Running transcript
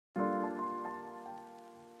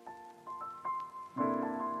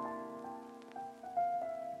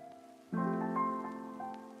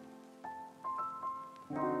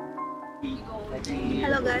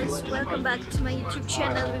Hello guys, welcome back to my YouTube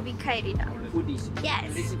channel Bibi Qairina.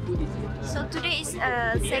 Yes. So today is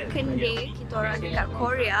second day kita orang dekat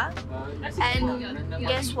Korea. And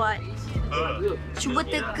guess what? Cuba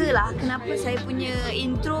teka lah kenapa saya punya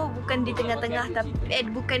intro bukan di tengah-tengah tapi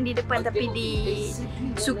bukan di depan tapi di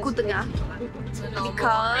suku tengah.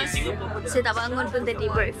 Because saya tak bangun pun tadi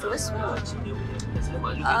breakfast.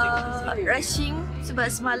 Rushing sebab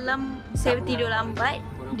semalam saya tidur lambat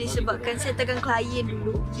disebabkan saya tekan klien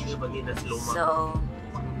dulu. So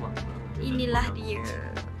inilah dia.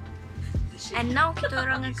 And now kita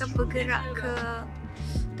orang akan bergerak ke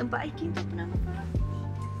tempat hiking tu, apa nama?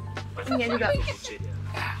 Ingat juga.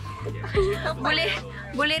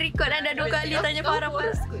 Boleh record dah 2 kali tanya Farah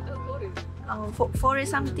pas.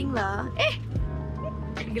 Forest something lah.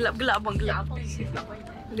 Gelap bang, gelap.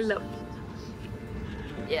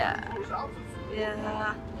 Yeah.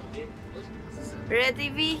 Red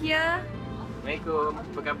TV here. Assalamualaikum,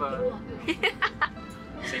 apa khabar?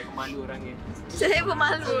 Saya pemalu orangnya.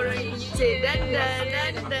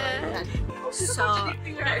 Dan. So,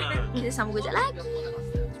 kita sambung kejap lagi.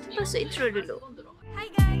 Masuk intro dulu.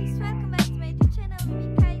 Hi guys, welcome back to my YouTube channel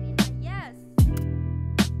Bibi Qairina. Yes.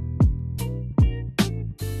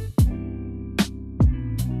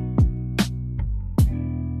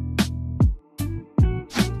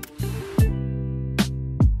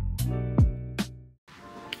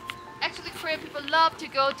 Actually, Korean people love to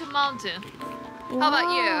go to mountain. How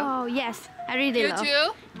about you? Oh yes, I really You love.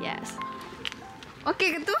 too? Yes.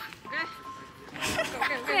 Okay ke tu?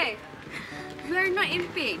 Okay. We are not in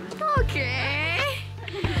pink. Okay.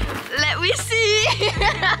 Let me see.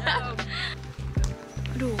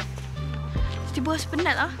 Aduh. Tiba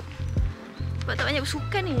penat lah. Sebab tak banyak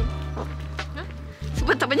bersukan ni.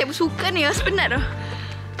 Sebab tak banyak bersukan ni, rasa penat dah.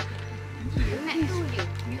 Penat tu dia.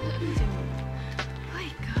 Oh my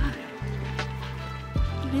god.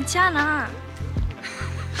 Rencana.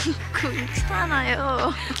 Rencana yo.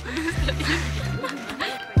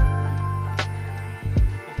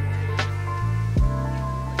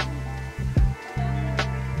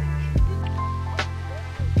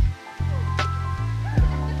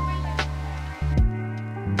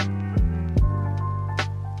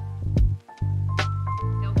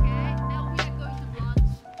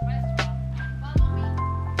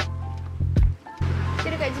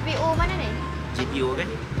 Kita dekat JPO mana ni? JPO kan?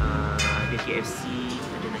 Ada KFC,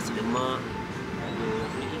 ada nasi lemak, ada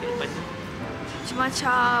apa lagi kat depan tu?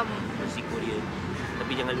 Macam Nasi Korea.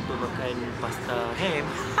 Tapi jangan lupa makan pasta ham.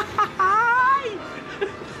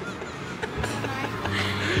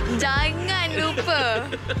 jangan lupa.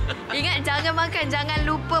 Ingat, jangan makan, jangan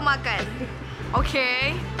lupa makan.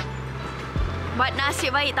 Okay. Buat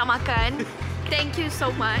nasib baik tak makan. Thank you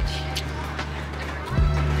so much.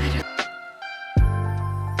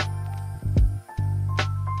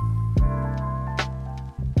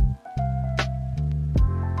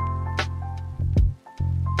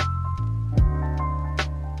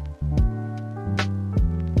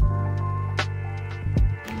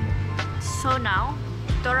 So now,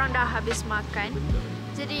 kita orang dah habis makan.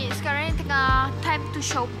 Jadi sekarang ni tengah time to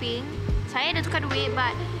shopping. Saya dah tukar duit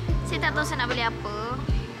but saya tak tahu saya nak beli apa.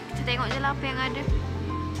 Kita tengok je lah apa yang ada.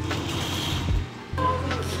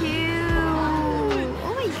 Cute.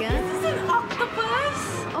 Oh my god. This is an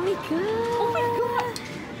octopus. Oh my god. Oh my god.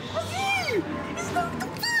 It's an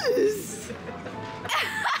octopus.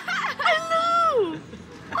 Hello.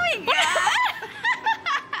 Oh my god.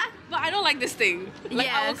 But I don't like this thing. Like,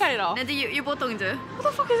 I will cut it off. Nanti you potong je. What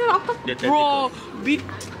the fuck is an octopus? Dia Bro,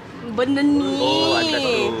 benda ni. Oh, atas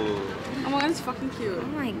tu. Oh my god, it's fucking cute. Oh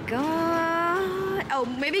my god. Oh,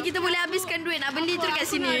 maybe kita boleh habiskan duit nak beli tu dekat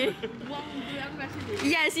sini.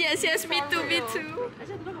 Yes. Me too.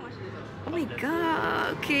 Oh my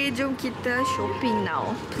god. Okay, jom kita shopping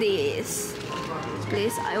now. Please,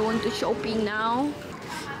 I want to shopping now.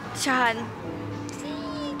 Chan.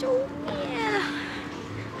 Jomnya.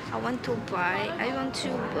 I want to buy. I don't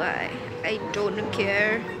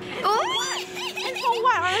care. Oh! And for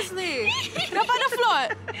what, honestly? Kenapa ada float?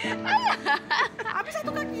 Habis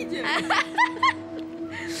satu kaki je.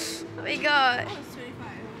 Oh my god.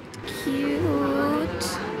 Cute.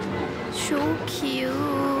 So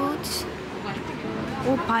cute.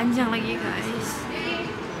 Oh, panjang lagi guys.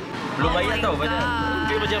 Belum bayar tau banyak.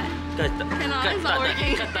 Dia macam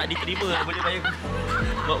tak diterima. Boleh bayar.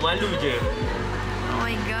 Buat malu je. Oh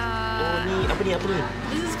my god. Oh ni apa ni?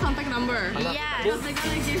 This is contact number. Yes. They're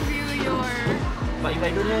gonna give you your But if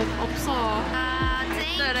I don't have, opso.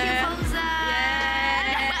 Thank you, Fauza.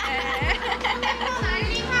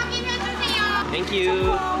 thank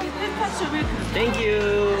you. Thank you.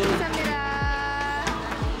 Samira.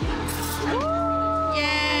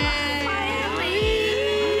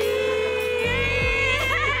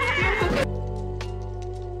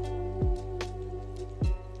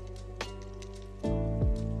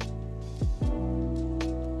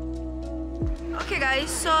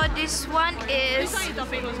 this one is. This one is the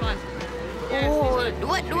famous one. Oh,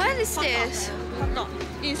 what is this? Hot dog.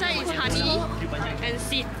 Inside is honey and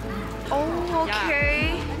seed. Oh,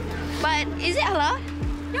 okay. But is it halal?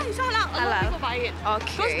 Yeah, it's halal. A lot of people buy it. Okay.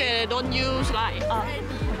 Because they don't use like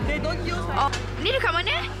Oh, ni dekat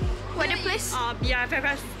mana? What the place?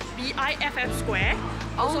 BIFF Square.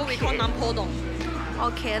 Also we call Nam Ho Dong.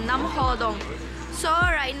 Okay, Nam Ho Dong. So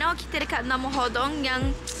right now kita dekat Nam Ho Dong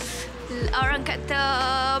yang orang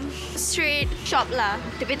kata street shop lah.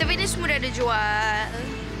 Tapi ni semua dah ada jual.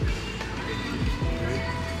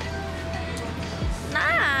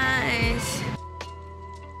 Nice.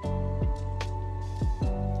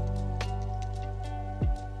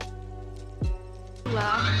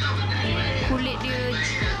 Lah, kulit dia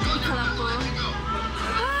tipikal apa?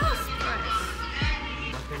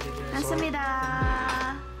 Nasamida.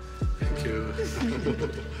 Thank you.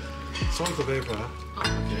 Salt and pepper.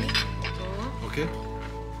 Okay. Okay.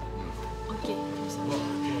 Okay.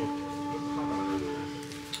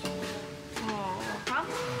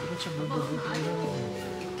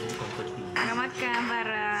 Dah makan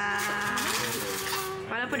barang.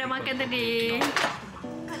 Walaupun dah makan tadi.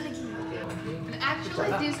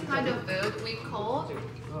 Actually, this kind of food we call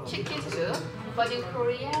chicken soup, but in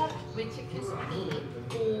Korea, we chicken meat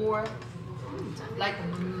or like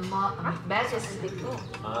veggies.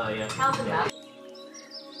 Yeah. How's that?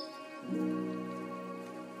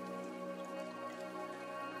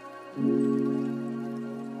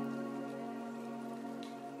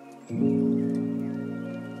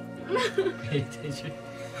 Pay attention.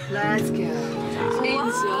 Let's go.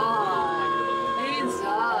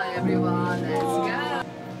 Enjoy, everyone. Let's go.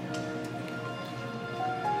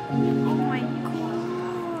 Oh my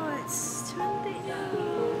god, cantiknya.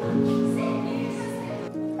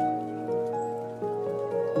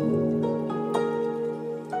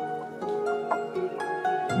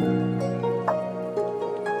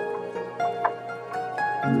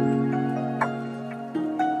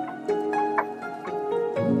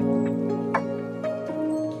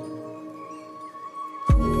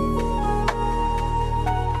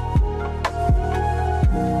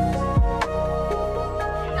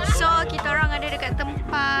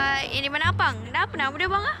 Ini mana abang? Dah apa nama dia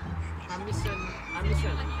bang ah?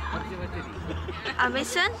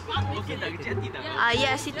 Amazon? Okey tak kecil tidak. Ah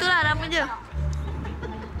yes, itulah nama dia.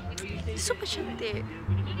 Super cantik.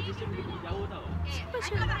 Super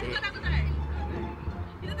cantik.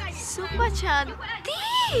 Super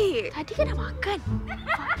cantik. Tadi kan dah makan.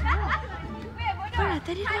 Mana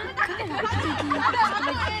tadi dah makan.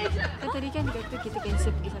 Tadi kan dia kata kita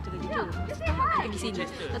cancel pergi satu lagi tu. Kita pergi sini.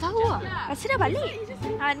 Tak tahu lah. Rasa dah balik.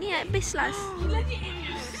 Ni habis last.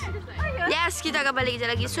 Yes, kita akan balik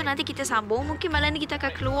kejap lagi. So nanti kita sambung. Mungkin malam ni kita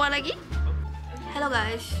akan keluar lagi. Hello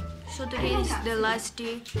guys. So today is the last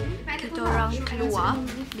day kita orang keluar.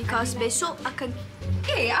 Because besok akan...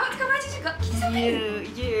 awak tengah baca juga.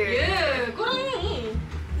 Yeah. Korang ni.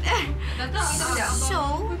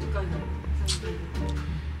 So...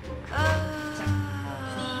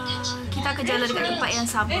 kita akan jalan dekat tempat yang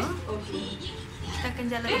sama. Kita akan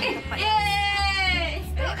jalan dekat tempat yang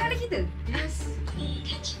sama. Kali kita. Yes.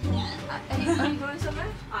 Are you going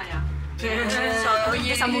somewhere? Yeah. So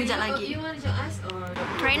kita sambung sekejap lagi. You want to join us or?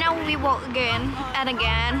 Right now we walk again and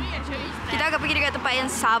again. Kita akan pergi dekat tempat yang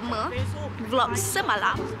sama. Vlog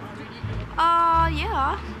semalam.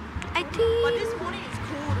 Yeah. I think. But this morning is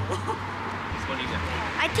cool though.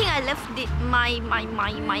 I think I left it my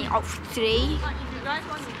outfit today.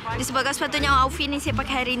 Disebabkan sepatutnya outfit ni saya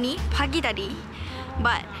pakai hari ni pagi tadi.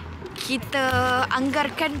 But kita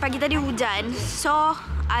anggarkan pagi tadi hujan. So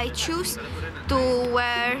I choose to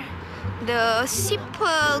wear the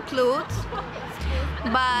simple clothes.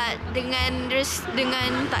 But dengan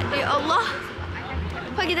takdir Allah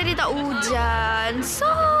pagi tadi tak hujan. So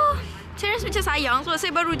saya rasa macam sayang sebab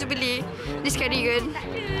saya baru je beli this cardigan.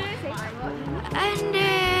 And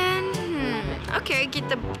then okay,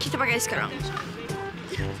 kita pakai sekarang.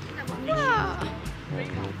 Yeah.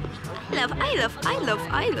 I love.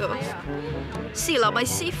 See lah my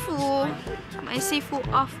sifu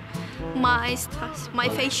off my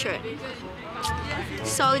face shirt.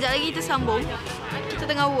 So sekejap lagi kita sambung. Kita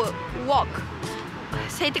tengah walk.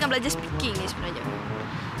 Saya tengah belajar speaking ni sebenarnya.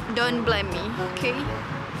 Don't blame me, okay?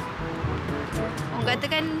 Orang kata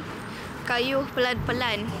kan kayuh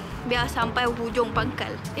pelan-pelan biar sampai hujung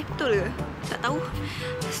pangkal. Betul ke? Tak tahu.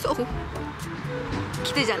 So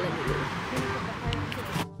kita jalan dulu.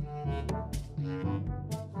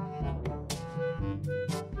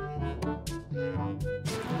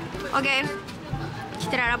 Okay,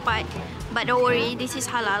 kita dah dapat. But don't worry, this is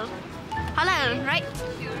halal. Halal, right?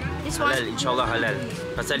 This one? Halal, insyaAllah halal.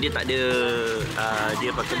 Pasal dia tak ada, dia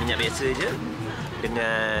pakai minyak biasa je.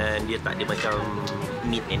 Dengan dia tak ada macam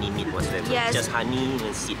meat, any meat whatsoever. Yes. Just honey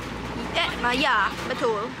and seed. Ya,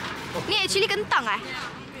 betul. Ni actually kentang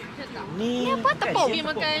Ni apa? Tepung. Bibi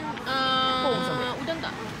makan udang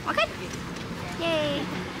tak? Makan? Yay.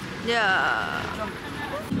 Ya.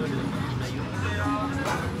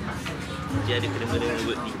 Dia ada kena-mena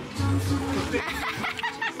buat ni.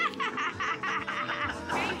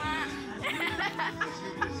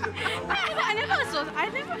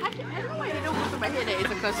 I don't know why I don't go to my head that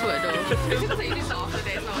it's a curse word though. It's because it is so often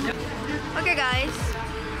that it's not. Okay guys.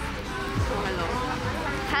 Oh, hello.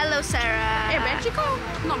 Hello Sarah. Battery kau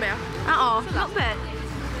not bad. Not bad.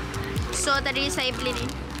 So tadi saya beli ni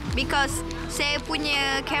because saya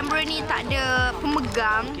punya kamera ni tak ada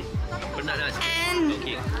pemegang. Penat nak sikit. And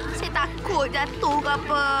saya takut jatuh ke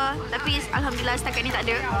apa. Tapi alhamdulillah setakat ni tak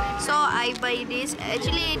ada. So I buy this.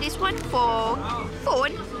 Actually this one for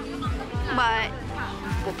phone. But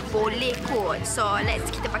boleh kot. So let's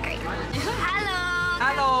kita pakai. Hello.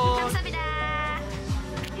 Hello. Kamsahamnida.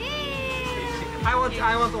 Hey. I want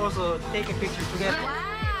to also take a picture together.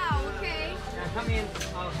 Wow. Okay. Come in.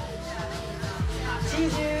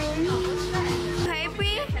 Cheese you.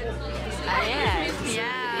 Happy? Yes.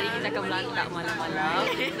 Yeah. Jadi kita akan melantak malam-malam.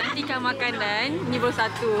 Nantikan makanan ni baru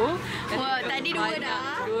satu. Wah, tadi dua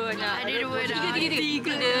dah. Dua dah. Ada dua dah.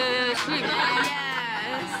 Tiga. Shrimp. Yes.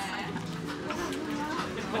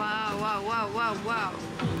 Wow.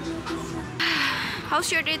 How's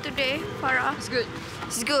your day today, Farah? It's good.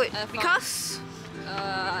 It's good. Because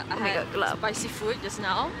I I had gelap. spicy food just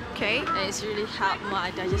now. Okay. And it's really help my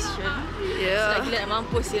digestion. Yeah. Lagi nak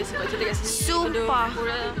mampus ya sebab kita kat sini Sumpah.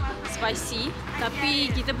 Korea spicy.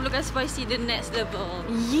 Tapi kita perlukan spicy the next level.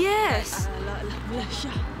 Yes. Alhamdulillah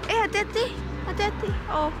Syah. Hati-hati.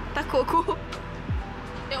 Oh, takut aku.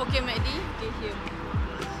 Okay MacD. Okay here.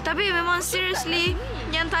 Tapi memang seriously,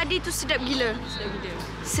 yang tadi tu sedap gila.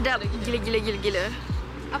 Sedap gila.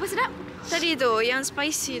 Apa sedap? Tadi tu, yang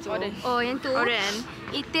spicy tu. Oh, yang tu. Oren.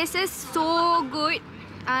 It tastes so good.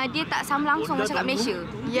 Dia tak sama langsung macam kat Malaysia.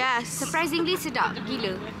 Yes. Surprisingly sedap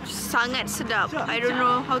gila. Sangat sedap. I don't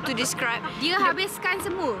know how to describe. Dia habiskan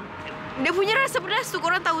semua. Dia punya rasa pedas tu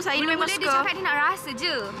korang tahu saya memang Mula-mula dia suka. cakap dia nak rasa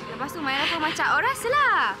je. Lepas tu main apa macam, oh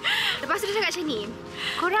rasalah. Lepas tu dia cakap macam ni,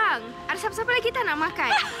 korang ada siapa-siapa lagi tak nak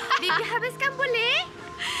makan? Bibi habiskan boleh?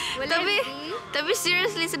 Boleh. Tapi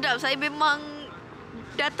seriously sedap. Saya memang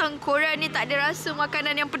datang Korea ni tak ada rasa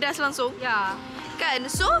makanan yang pedas langsung. Ya.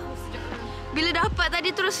 Kan? So bila dapat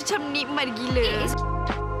tadi terus macam nikmat gila.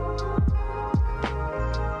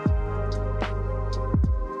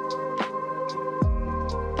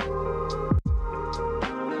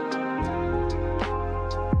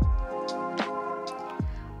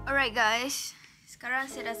 Alright guys, sekarang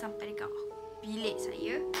saya dah sampai dekat bilik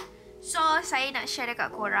saya. So, saya nak share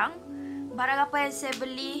dekat korang barang apa yang saya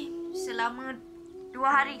beli selama 2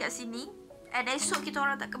 hari kat sini. And esok kita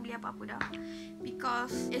orang tak akan beli apa-apa dah.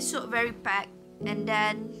 Because esok very packed. And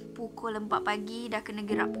then pukul 4 pagi dah kena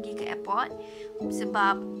gerak pergi ke airport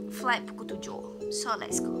sebab flight pukul 7. So,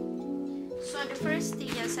 let's go. So, the first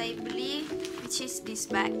thing yang saya beli, which is this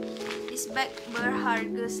bag. This bag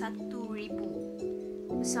berharga RM1,000.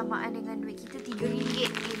 Bersamaan dengan duit kita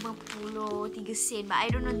RM3.53. But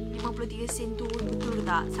I don't know 53 sen tu betul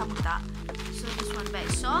tak, sama tak. So this one bag.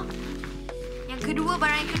 So barang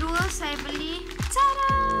yang kedua saya beli,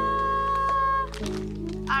 tada,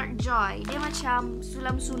 Art Joy. Dia macam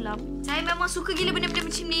sulam-sulam. Saya memang suka gila benda-benda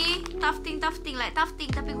macam ni. Tufting like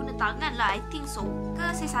tufting tapi guna tangan lah. I think so.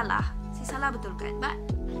 Ke saya salah? Saya salah betul kan? But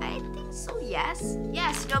I think so, yes.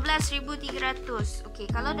 Yes, RM12,300. Okay,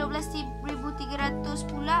 kalau RM12,300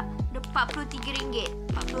 pula, RM43.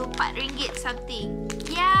 RM44 something.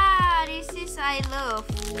 Yeah, this is I love.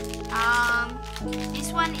 This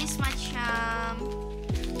one is macam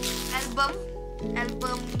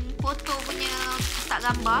album foto punya kotak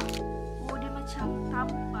gambar. Oh, dia macam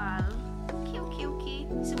tampal. Okay.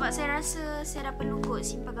 Sebab saya rasa saya dah perlu kot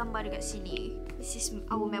simpan gambar dekat sini. This is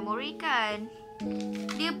our memory kan.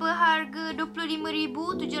 Dia berharga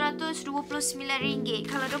RM25,729.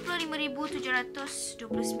 Kalau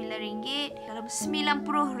RM25,729 dalam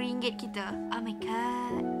RM90 kita.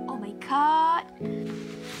 Oh my god.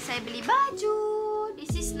 Saya beli baju.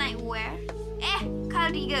 This is nightwear.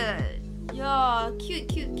 Cardigan. Ya, cute.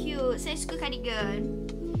 Saya suka cardigan.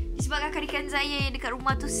 Disebabkan cardigan saya dekat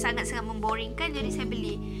rumah tu sangat-sangat memboringkan, jadi saya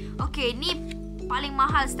beli. Okay, ni paling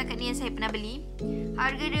mahal setakat ni yang saya pernah beli.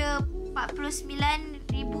 Harga dia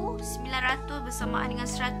RM49,900 bersamaan dengan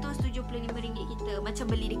RM175 kita. Macam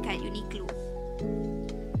beli dekat Uniqlo.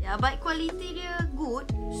 Ya, but quality dia good.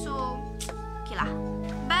 So, okay lah.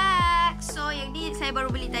 Bag. So, yang ni saya baru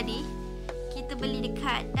beli tadi. Kita beli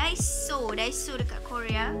dekat Daiso dekat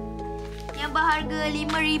Korea. Yang berharga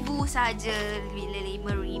 5,000 saja. Bila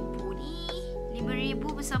 5,000 ni,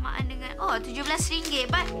 5,000 bersamaan dengan RM17.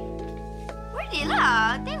 But worth it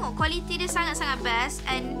lah. Tengok quality dia sangat-sangat best.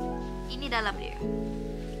 And ini dalam dia.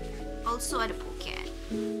 Also ada pocket.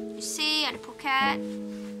 You see, ada pocket.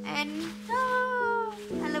 And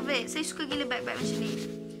I love it. Saya suka gila bag-bag macam ni.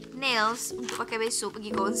 Nails untuk pakai besok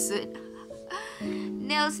pergi konsert.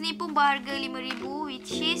 Nails ni pun berharga 5,000,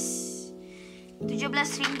 which is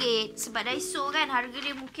RM17. Sebab Daiso kan harga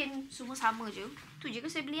dia mungkin semua sama je. Tu je ke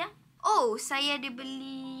saya beli ya? Oh, saya ada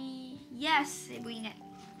beli. Yes, saya baru ingat.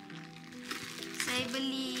 Saya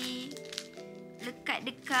beli dekat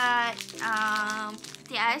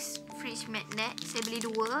TS fridge magnet. Saya beli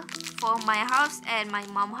 2 for my house and my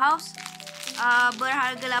mom house.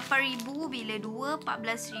 Berharga 8,000, bila 2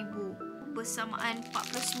 14,000. Bersamaan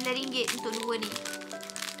RM49 untuk 2 ni.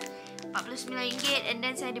 RM49. And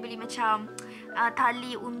then saya ada beli macam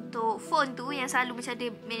tali untuk phone tu yang selalu macam ada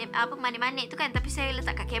manik-manik tu kan, tapi saya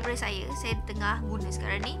letak kat kamera saya. Saya tengah guna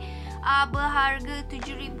sekarang ni. Berharga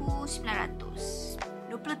RM7,900.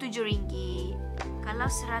 RM27. Kalau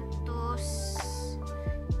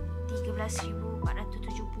 113,470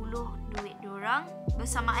 duit diorang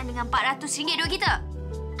bersamaan dengan RM400 duit kita.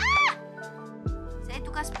 Saya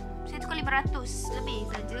tukar 500 lebih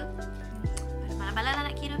saja. Malam-malam lah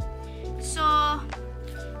nak kira. So,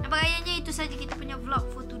 nampaknya itu saja kita punya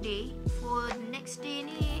vlog for today. For the next day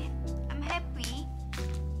ni, I'm happy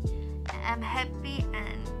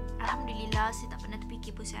and alhamdulillah saya tak pernah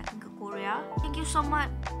terfikir pun saya akan ke Korea. Thank you so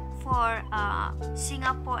much for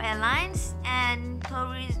Singapore Airlines and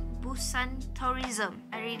Busan Tourism.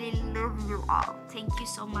 I really love you all. Thank you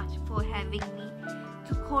so much for having me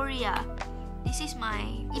to Korea. This is my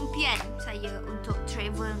impian saya untuk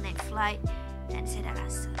travel next flight, dan saya dah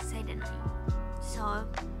rasa saya dah naik. So,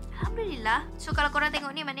 alhamdulillah. So, kalau korang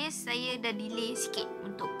tengok ni maknanya saya dah delay sikit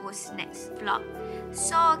untuk post next vlog.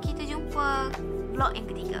 So, kita jumpa vlog yang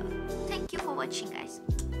ketiga. Thank you for watching guys.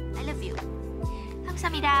 I love you.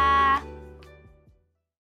 Kamsahamnida.